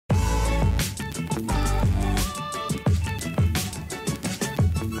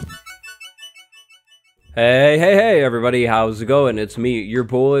Hey, everybody, how's it going? It's me, your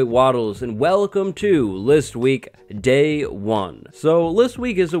boy, Wattles, and welcome to List Week Day 1. So, List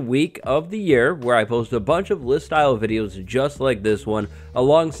Week is a week of the year where I post a bunch of list-style videos just like this one,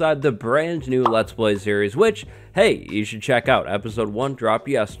 alongside the brand new Let's Play series, which, hey, you should check out. Episode 1 dropped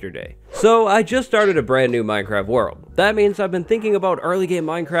yesterday. So, I just started a brand new Minecraft world. That means I've been thinking about early game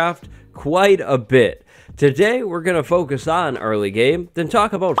Minecraft quite a bit. Today, we're going to focus on early game, then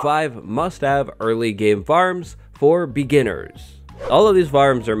talk about 5 must-have early game farms for beginners. All of these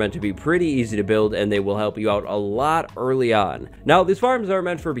farms are meant to be pretty easy to build, and they will help you out a lot early on. Now, these farms are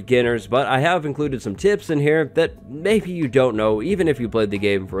meant for beginners, but I have included some tips in here that maybe you don't know, even if you played the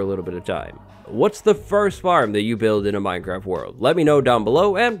game for a little bit of time. What's the first farm that you build in a Minecraft world? Let me know down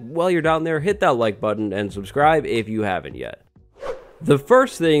below, and while you're down there, hit that like button and subscribe if you haven't yet. The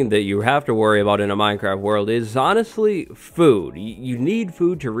first thing that you have to worry about in a Minecraft world is honestly food. You need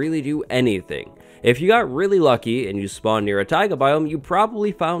food to really do anything. If you got really lucky and you spawned near a taiga biome, you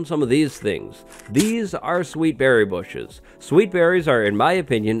probably found some of these things. These are sweet berry bushes. Sweet berries are, in my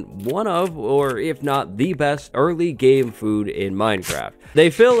opinion, one of, or if not the best, early game food in Minecraft. They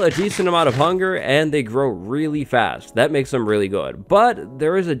fill a decent amount of hunger and they grow really fast. That makes them really good. But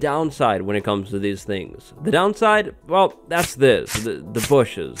there is a downside when it comes to these things. The downside, well, that's this, the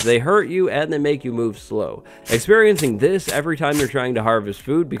bushes. They hurt you and they make you move slow. Experiencing this every time you're trying to harvest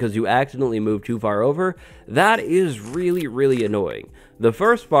food because you accidentally move too far over, that is really annoying. The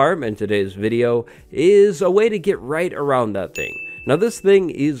first farm in today's video is a way to get right around that thing. Now this thing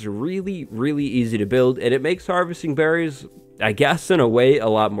is really easy to build, and it makes harvesting berries, I guess in a way, a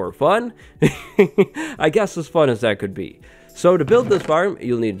lot more fun. I guess as fun as that could be. So to build this farm,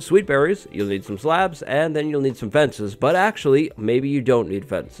 you'll need sweet berries, you'll need some slabs, and then you'll need some fences, but actually, maybe you don't need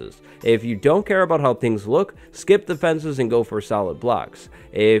fences. If you don't care about how things look, skip the fences and go for solid blocks.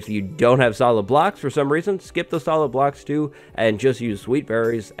 If you don't have solid blocks for some reason, skip the solid blocks too, and just use sweet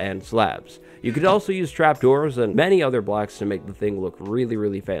berries and slabs. You could also use trapdoors and many other blocks to make the thing look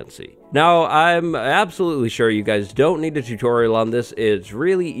really fancy. Now, I'm absolutely sure you guys don't need a tutorial on this. It's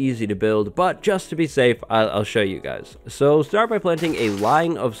really easy to build, but just to be safe, I'll show you guys. So start by planting a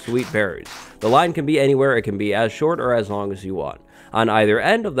line of sweet berries. The line can be anywhere. It can be as short or as long as you want. On either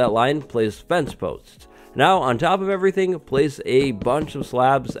end of that line, place fence posts. Now, on top of everything, place a bunch of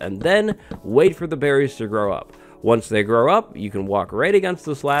slabs and then wait for the berries to grow up. Once they grow up, you can walk right against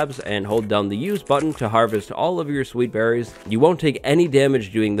the slabs and hold down the use button to harvest all of your sweet berries. You won't take any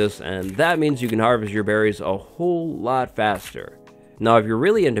damage doing this, and that means you can harvest your berries a whole lot faster. Now, if you're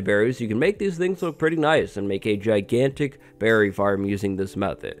really into berries, you can make these things look pretty nice and make a gigantic berry farm using this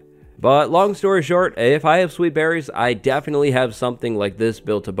method. But long story short, if I have sweet berries, I definitely have something like this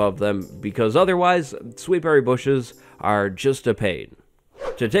built above them, because otherwise, sweet berry bushes are just a pain.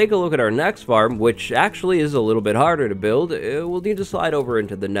 To take a look at our next farm, which actually is a little bit harder to build, we'll need to slide over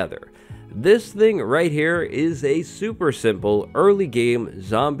into the nether. This thing right here is a super simple early game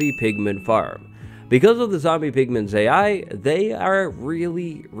zombie pigman farm. Because of the zombie pigman's AI, they are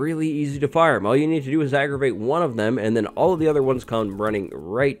really easy to farm. All you need to do is aggravate one of them, and then all of the other ones come running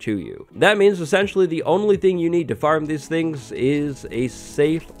right to you. That means essentially the only thing you need to farm these things is a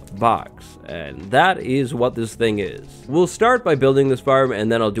safe box, and that is what this thing is. We'll start by building this farm, and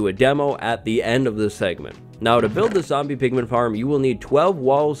then I'll do a demo at the end of this segment. Now, to build the zombie pigman farm, you will need 12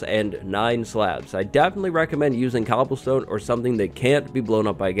 walls and 9 slabs. I definitely recommend using cobblestone or something that can't be blown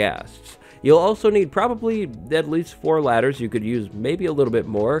up by ghasts. You'll also need probably at least 4 ladders. You could use maybe a little bit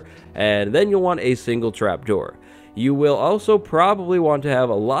more, and then you'll want a single trapdoor. You will also probably want to have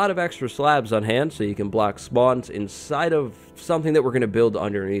a lot of extra slabs on hand so you can block spawns inside of something that we're going to build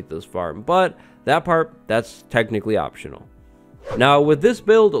underneath this farm, but that part, that's technically optional. Now, with this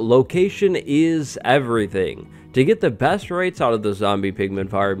build, location is everything. To get the best rates out of the zombie pigman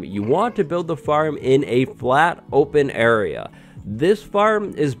farm, you want to build the farm in a flat, open area. This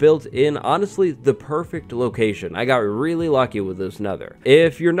farm is built in, honestly, the perfect location. I got really lucky with this nether.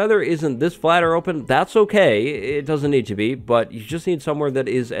 If your nether isn't this flat or open, that's okay. It doesn't need to be, but you just need somewhere that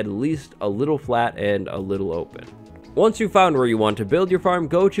is at least a little flat and a little open. Once you've found where you want to build your farm,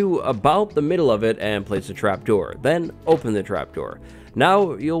 go to about the middle of it and place a trapdoor. Then open the trapdoor.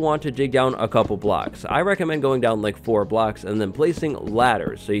 Now you'll want to dig down a couple blocks. I recommend going down like 4 blocks and then placing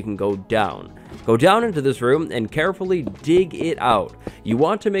ladders so you can go down. Go down into this room and carefully dig it out. You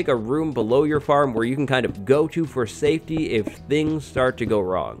want to make a room below your farm where you can kind of go to for safety if things start to go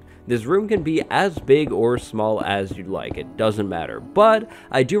wrong. This room can be as big or small as you'd like, it doesn't matter, but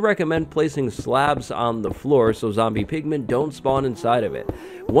I do recommend placing slabs on the floor so zombie pigmen don't spawn inside of it.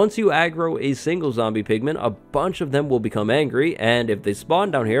 Once you aggro a single zombie pigman, a bunch of them will become angry, and if they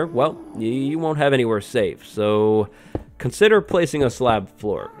spawn down here, well, you won't have anywhere safe, so consider placing a slab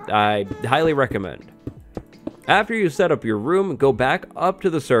floor. I highly recommend. After you set up your room, go back up to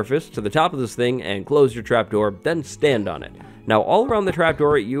the surface, to the top of this thing, and close your trapdoor, then stand on it. Now, all around the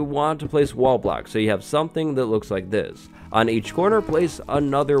trapdoor, you want to place wall blocks, so you have something that looks like this. On each corner, place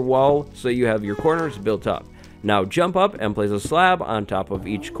another wall, so you have your corners built up. Now, jump up and place a slab on top of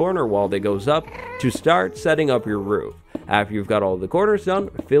each corner wall that goes up to start setting up your roof. After you've got all the corners done,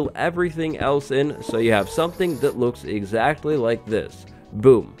 fill everything else in, so you have something that looks exactly like this.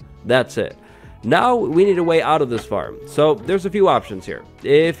 Boom. That's it. Now we need a way out of this farm, so there's a few options here.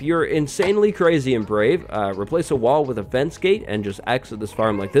 If you're insanely crazy and brave, replace a wall with a fence gate and just exit this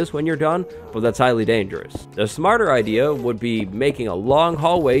farm like this when you're done, but that's highly dangerous. A smarter idea would be making a long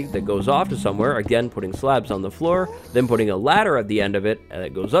hallway that goes off to somewhere, again putting slabs on the floor, then putting a ladder at the end of it, and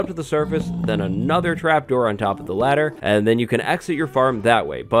it goes up to the surface, then another trapdoor on top of the ladder, and then you can exit your farm that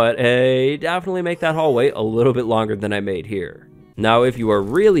way, but definitely make that hallway a little bit longer than I made here. Now, if you are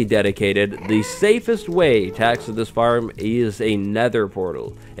really dedicated, the safest way to exit this farm is a nether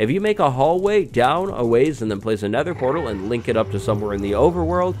portal. If you make a hallway down a ways and then place a nether portal and link it up to somewhere in the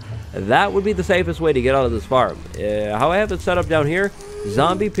overworld, that would be the safest way to get out of this farm. How I have it set up down here,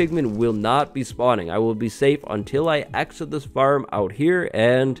 zombie pigmen will not be spawning. I will be safe until I exit this farm out here,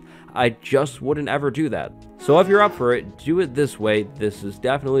 and I just wouldn't ever do that. So if you're up for it, do it this way. This is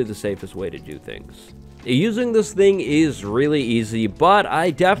definitely the safest way to do things. Using this thing is really easy, but I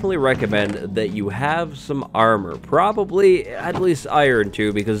definitely recommend that you have some armor. Probably at least iron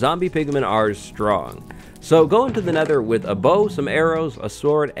too, because zombie pigmen are strong. So go into the nether with a bow, some arrows, a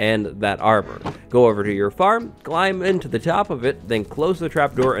sword, and that armor. Go over to your farm, climb into the top of it, then close the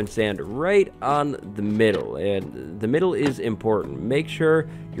trapdoor and stand right on the middle. And the middle is important. Make sure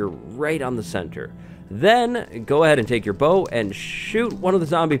you're right on the center. Then, go ahead and take your bow and shoot one of the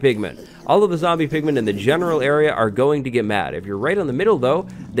zombie pigmen. All of the zombie pigmen in the general area are going to get mad. If you're right on the middle, though,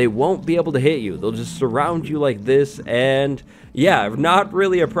 they won't be able to hit you. They'll just surround you like this, and yeah, not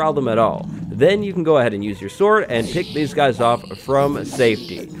really a problem at all. Then you can go ahead and use your sword and pick these guys off from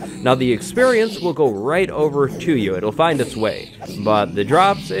safety. Now, the experience will go right over to you. It'll find its way. But the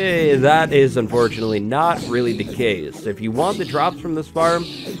drops, that is unfortunately not really the case. If you want the drops from this farm,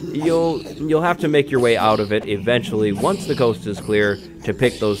 you'll have to make your way out of it eventually once the coast is clear to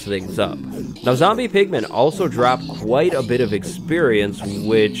pick those things up. Now, zombie pigmen also drop quite a bit of experience,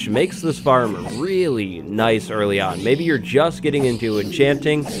 which makes this farm really nice early on. Maybe you're just getting into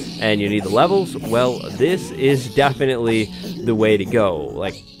enchanting and you need the levels. Well, this is definitely the way to go,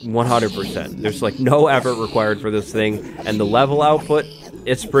 like 100%. There's like no effort required for this thing, and the level output,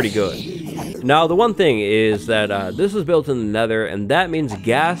 it's pretty good. Now, the one thing is that this is built in the nether, and that means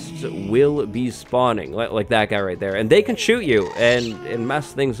ghasts will be spawning, like that guy right there. And they can shoot you and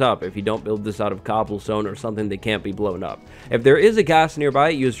mess things up if you don't build this out of cobblestone or something that can't be blown up. If there is a ghast nearby,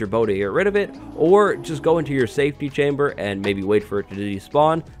 use your bow to get rid of it, or just go into your safety chamber and maybe wait for it to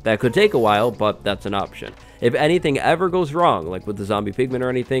despawn. That could take a while, but that's an option. If anything ever goes wrong, like with the zombie pigmen or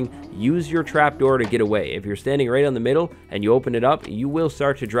anything, use your trapdoor to get away. If you're standing right on the middle and you open it up, you will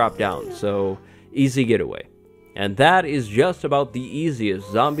start to drop down, so easy getaway. And that is just about the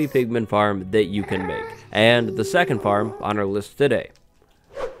easiest zombie pigmen farm that you can make, and the second farm on our list today.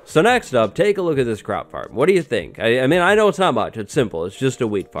 So next up, take a look at this crop farm. What do you think? I mean, I know it's not much, it's simple, it's just a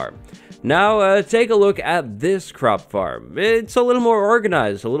wheat farm. Now, take a look at this crop farm. It's a little more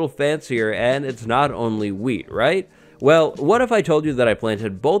organized, a little fancier, and it's not only wheat, right? Well, what if I told you that I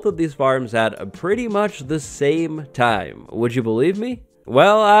planted both of these farms at pretty much the same time? Would you believe me?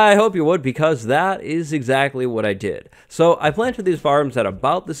 Well, I hope you would, because that is exactly what I did. So I planted these farms at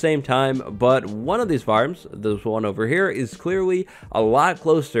about the same time, but one of these farms, this one over here, is clearly a lot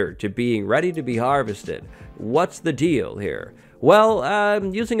closer to being ready to be harvested. What's the deal here? Well,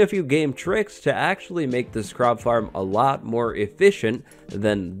 I'm using a few game tricks to actually make this crop farm a lot more efficient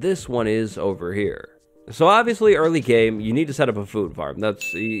than this one is over here. So obviously, early game, you need to set up a food farm. That's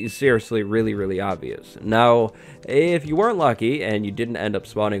seriously really obvious. Now, if you weren't lucky and you didn't end up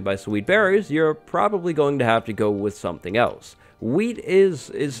spawning by sweet berries, you're probably going to have to go with something else. Wheat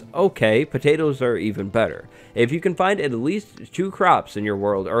is okay, potatoes are even better. If you can find at least 2 crops in your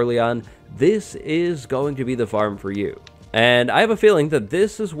world early on, this is going to be the farm for you. And I have a feeling that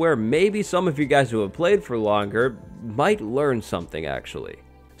this is where maybe some of you guys who have played for longer might learn something, actually.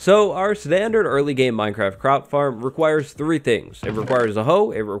 So our standard early game Minecraft crop farm requires three things. It requires a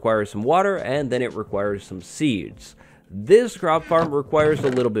hoe, it requires some water, and then it requires some seeds. This crop farm requires a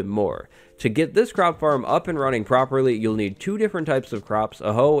little bit more. To get this crop farm up and running properly, you'll need two different types of crops,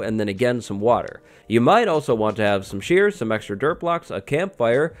 a hoe, and then again some water. You might also want to have some shears, some extra dirt blocks, a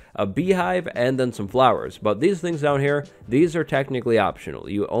campfire, a beehive, and then some flowers. But these things down here, these are technically optional.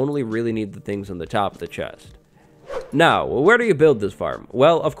 You only really need the things on the top of the chest. Now, where do you build this farm?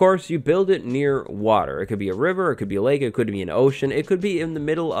 Well, of course, you build it near water. It could be a river, it could be a lake, it could be an ocean, it could be in the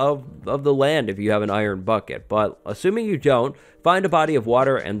middle of the land if you have an iron bucket. But assuming you don't, find a body of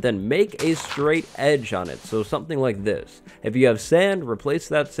water and then make a straight edge on it. So something like this. If you have sand, replace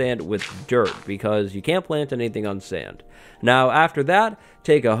that sand with dirt because you can't plant anything on sand. Now, after that,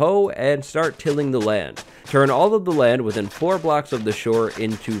 take a hoe and start tilling the land. Turn all of the land within 4 blocks of the shore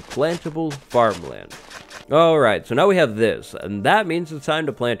into plantable farmland. Alright, so now we have this, and that means it's time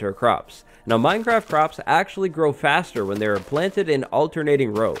to plant our crops. Now, Minecraft crops actually grow faster when they're planted in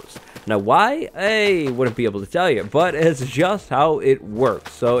alternating rows. Now, why? I wouldn't be able to tell you, but it's just how it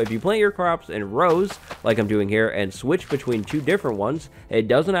works. So, if you plant your crops in rows, like I'm doing here, and switch between two different ones, it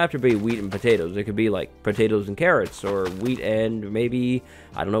doesn't have to be wheat and potatoes. It could be like potatoes and carrots, or wheat and maybe,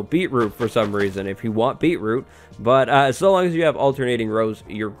 I don't know, beetroot for some reason, if you want beetroot. But so long as you have alternating rows,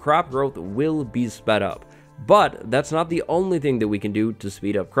 your crop growth will be sped up. But that's not the only thing that we can do to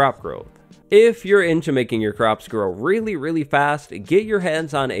speed up crop growth. If you're into making your crops grow really fast, get your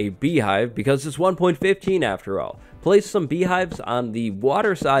hands on a beehive because it's 1.15 after all. Place some beehives on the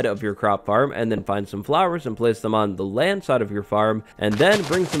water side of your crop farm and then find some flowers and place them on the land side of your farm and then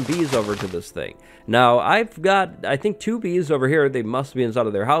bring some bees over to this thing. Now, I've got, I think, 2 bees over here. They must be inside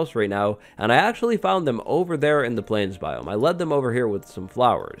of their house right now, and I actually found them over there in the plains biome. I led them over here with some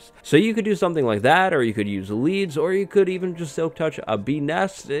flowers. So you could do something like that, or you could use leads, or you could even just silk touch a bee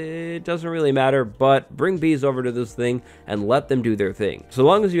nest. It doesn't really matter, but bring bees over to this thing and let them do their thing. So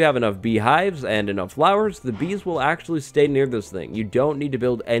long as you have enough beehives and enough flowers, the bees will actually stay near this thing. You don't need to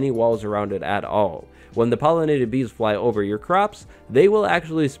build any walls around it at all. When the pollinated bees fly over your crops, they will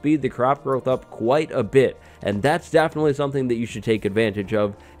actually speed the crop growth up quite a bit, and that's definitely something that you should take advantage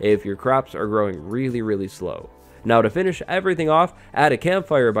of if your crops are growing really slow. Now, to finish everything off, add a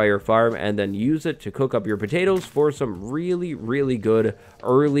campfire by your farm and then use it to cook up your potatoes for some really good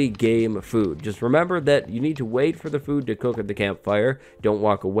early game food. Just remember that you need to wait for the food to cook at the campfire. Don't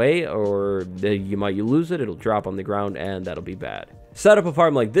walk away or you might lose it, it'll drop on the ground and that'll be bad. Set up a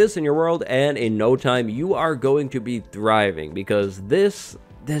farm like this in your world and in no time you are going to be thriving because this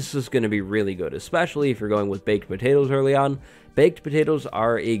is going to be really good, especially if you're going with baked potatoes early on. Baked potatoes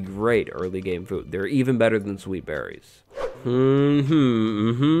are a great early game food. They're even better than sweet berries. If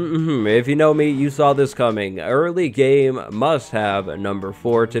you know me, you saw this coming. Early game must-have number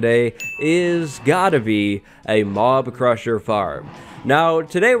 4 today is gotta be a mob crusher farm. Now,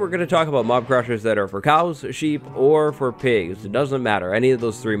 today we're going to talk about mob crushers that are for cows, sheep, or for pigs. It doesn't matter, any of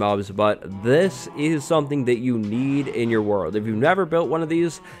those 3 mobs, but this is something that you need in your world. If you've never built one of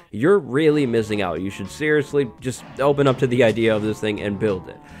these, you're really missing out. You should seriously just open up to the idea of this thing and build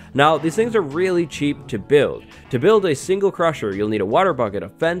it. Now, these things are really cheap to build. To build a single crusher, you'll need a water bucket, a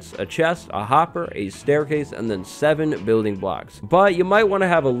fence, a chest, a hopper, a staircase, and then 7 building blocks. But you might want to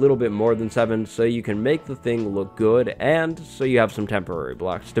have a little bit more than 7 so you can make the thing look good and so you have some temporary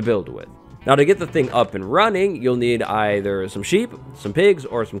blocks to build with. Now, to get the thing up and running, you'll need either some sheep, some pigs,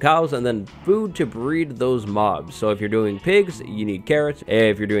 or some cows, and then food to breed those mobs. So if you're doing pigs, you need carrots.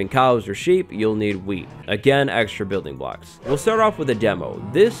 If you're doing cows or sheep, you'll need wheat. Again, extra building blocks. We'll start off with a demo.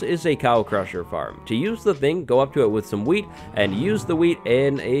 This is a cow crusher farm. To use the thing, go up to it with some wheat, and use the wheat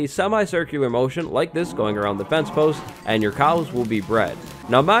in a semicircular motion, like this, going around the fence post, and your cows will be bred.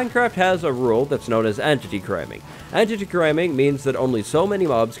 Now, Minecraft has a rule that's known as entity cramming. Entity cramming means that only so many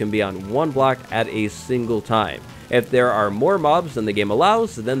mobs can be on one block at a single time. If there are more mobs than the game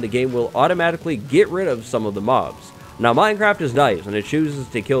allows, then the game will automatically get rid of some of the mobs. Now, Minecraft is nice, and it chooses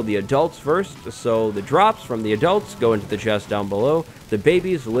to kill the adults first, so the drops from the adults go into the chest down below. The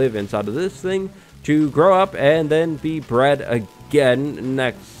babies live inside of this thing to grow up and then be bred again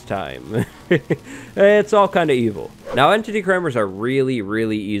next time. It's all kind of evil. Now, entity crammers are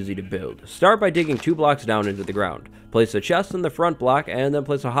really easy to build. Start by digging 2 blocks down into the ground. Place a chest in the front block and then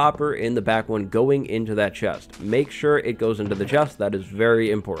place a hopper in the back one going into that chest. Make sure it goes into the chest, that is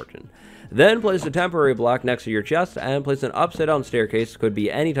very important. Then place a temporary block next to your chest and place an upside down staircase, could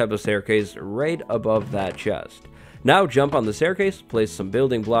be any type of staircase, right above that chest. Now jump on the staircase, place some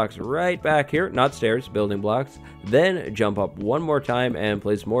building blocks right back here, not stairs, building blocks, then jump up one more time and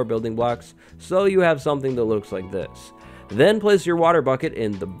place more building blocks so you have something that looks like this. Then place your water bucket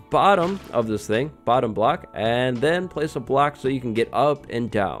in the bottom of this thing, bottom block, and then place a block so you can get up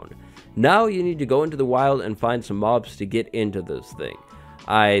and down. Now you need to go into the wild and find some mobs to get into this thing.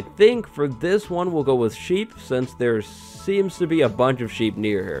 I think for this one we'll go with sheep, since there seems to be a bunch of sheep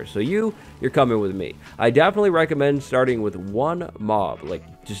near here. So you're coming with me. I definitely recommend starting with one mob, like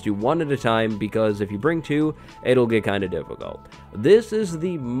just do one at a time, because if you bring two, it'll get kind of difficult. This is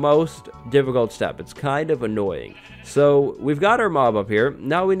the most difficult step. It's kind of annoying. So we've got our mob up here.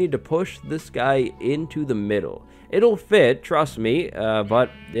 Now we need to push this guy into the middle. It'll fit, trust me,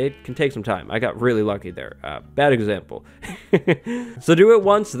 but it can take some time. I got really lucky there. Bad example. So do it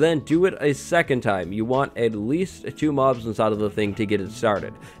once, then do it a second time. You want at least 2 mobs inside of the thing to get it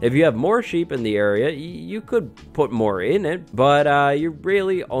started. If you have more sheep in the area, you could put more in it, but you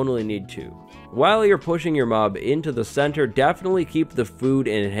really only need 2. While you're pushing your mob into the center, definitely keep the food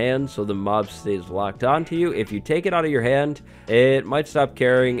in hand so the mob stays locked onto you. If you take it out of your hand, it might stop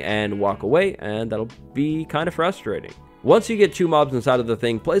caring and walk away, and that'll be kind of frustrating. Once you get 2 mobs inside of the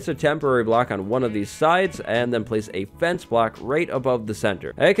thing, place a temporary block on one of these sides, and then place a fence block right above the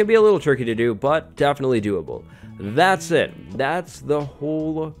center. It can be a little tricky to do, but definitely doable. That's it. That's the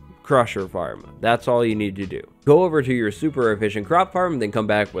whole crusher farm. That's all you need to do. Go over to your super efficient crop farm, then come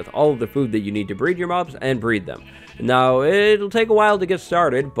back with all of the food that you need to breed your mobs and breed them. Now, it'll take a while to get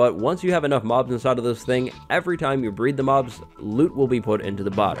started, but once you have enough mobs inside of this thing, every time you breed the mobs, loot will be put into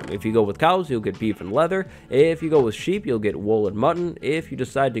the bottom. If you go with cows, you'll get beef and leather. If you go with sheep, you'll get wool and mutton. If you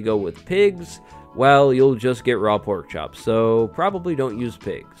decide to go with pigs, well, you'll just get raw pork chops, so probably don't use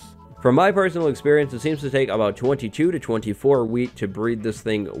pigs. From my personal experience, it seems to take about 22 to 24 wheat to breed this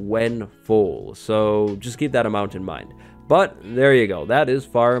thing when full, so just keep that amount in mind. But there you go, that is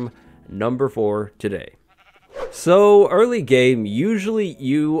farm number 4 today. So, early game, usually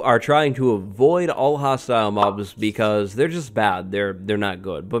you are trying to avoid all hostile mobs because they're just bad, they're not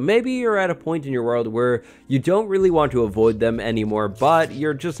good. But maybe you're at a point in your world where you don't really want to avoid them anymore, but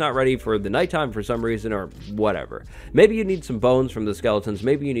you're just not ready for the nighttime for some reason or whatever. Maybe you need some bones from the skeletons,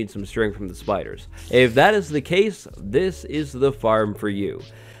 maybe you need some string from the spiders. If that is the case, this is the farm for you.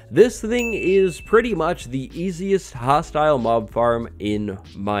 This thing is pretty much the easiest hostile mob farm in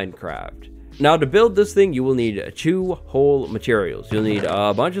Minecraft. Now, to build this thing, you will need 2 whole materials. You'll need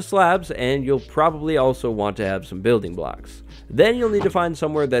a bunch of slabs, and you'll probably also want to have some building blocks. Then you'll need to find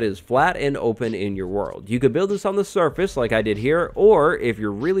somewhere that is flat and open in your world. You could build this on the surface like I did here, or if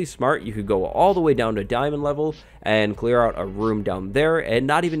you're really smart, you could go all the way down to diamond level and clear out a room down there and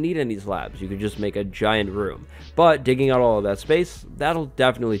not even need any slabs. You could just make a giant room. But digging out all of that space, that'll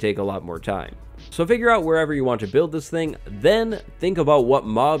definitely take a lot more time. So figure out wherever you want to build this thing, then think about what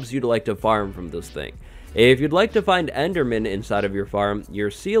mobs you'd like to farm from this thing. If you'd like to find Endermen inside of your farm, your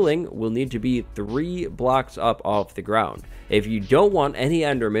ceiling will need to be 3 blocks up off the ground. If you don't want any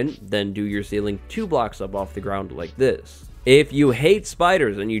Endermen, then do your ceiling 2 blocks up off the ground like this. If you hate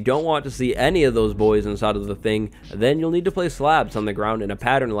spiders and you don't want to see any of those boys inside of the thing, then you'll need to place slabs on the ground in a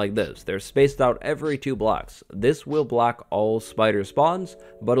pattern like this. They're spaced out every 2 blocks. This will block all spider spawns,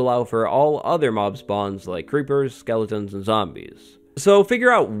 but allow for all other mob spawns like creepers, skeletons, and zombies. So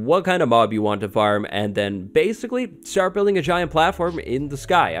figure out what kind of mob you want to farm, and then basically start building a giant platform in the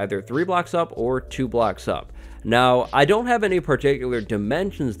sky, either 3 blocks up or 2 blocks up. Now, I don't have any particular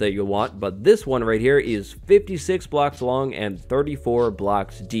dimensions that you'll want, but this one right here is 56 blocks long and 34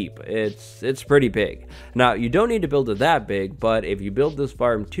 blocks deep. It's pretty big. Now, you don't need to build it that big, but if you build this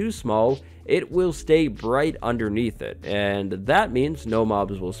farm too small, it will stay bright underneath it, and that means no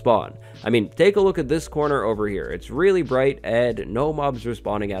mobs will spawn. I mean, take a look at this corner over here. It's really bright and no mobs are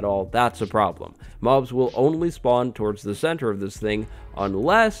spawning at all. That's a problem. Mobs will only spawn towards the center of this thing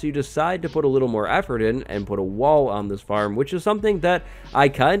unless you decide to put a little more effort in and put a wall on this farm, which is something that I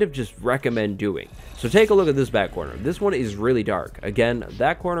kind of just recommend doing. So take a look at this back corner. This one is really dark. Again,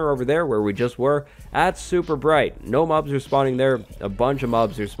 that corner over there where we just were, that's super bright. No mobs are spawning there. A bunch of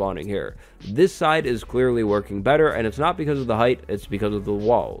mobs are spawning here. This side is clearly working better, and it's not because of the height, it's because of the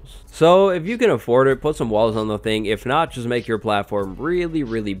walls. So if you can afford it, put some walls on the thing. If not, just make your platform really,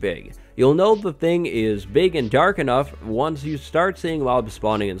 really big. You'll know the thing is big and dark enough once you start seeing mobs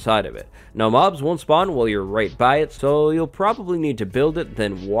spawning inside of it. Now, mobs won't spawn while you're right by it, so you'll probably need to build it,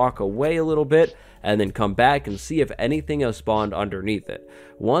 then walk away a little bit, and then come back and see if anything has spawned underneath it.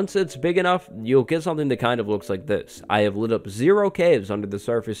 Once it's big enough, you'll get something that kind of looks like this. I have lit up 0 caves under the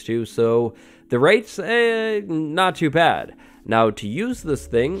surface too, so The rates, not too bad. Now, to use this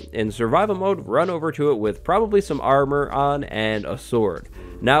thing, in survival mode, run over to it with probably some armor on and a sword.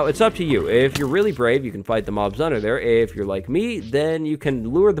 Now, it's up to you. If you're really brave, you can fight the mobs under there. If you're like me, then you can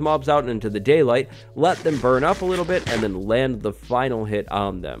lure the mobs out into the daylight, let them burn up a little bit, and then land the final hit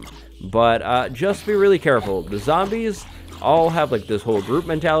on them. But just be really careful. The zombies all have like this whole group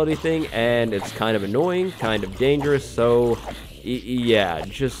mentality thing, and it's kind of annoying, kind of dangerous, so yeah,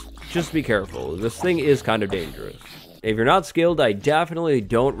 just be careful. This thing is kind of dangerous. If you're not skilled, I definitely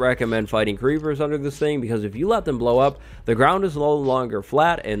don't recommend fighting creepers under this thing, because if you let them blow up, the ground is no longer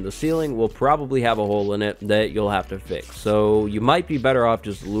flat and the ceiling will probably have a hole in it that you'll have to fix. So you might be better off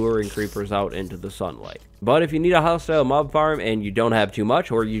just luring creepers out into the sunlight. But if you need a hostile mob farm and you don't have too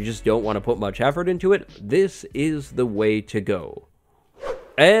much, or you just don't want to put much effort into it, this is the way to go.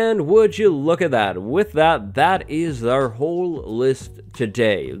 And would you look at that? With that, that is our whole list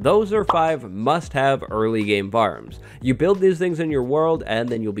today. Those are 5 must-have early game farms. You build these things in your world, and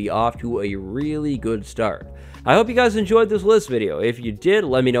then you'll be off to a really good start. I hope you guys enjoyed this list video. If you did,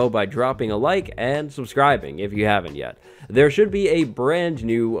 let me know by dropping a like and subscribing if you haven't yet. There should be a brand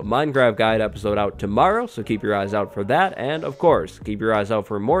new Minecraft guide episode out tomorrow, so keep your eyes out for that, and of course, keep your eyes out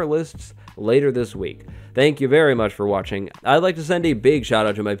for more lists later this week. Thank you very much for watching. I'd like to send a big shout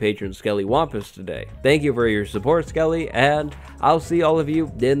out to my patron Skelly Wampus today. Thank you for your support, Skelly, and I'll see all of you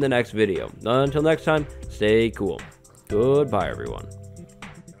in the next video. Until next time, stay cool. Goodbye, everyone.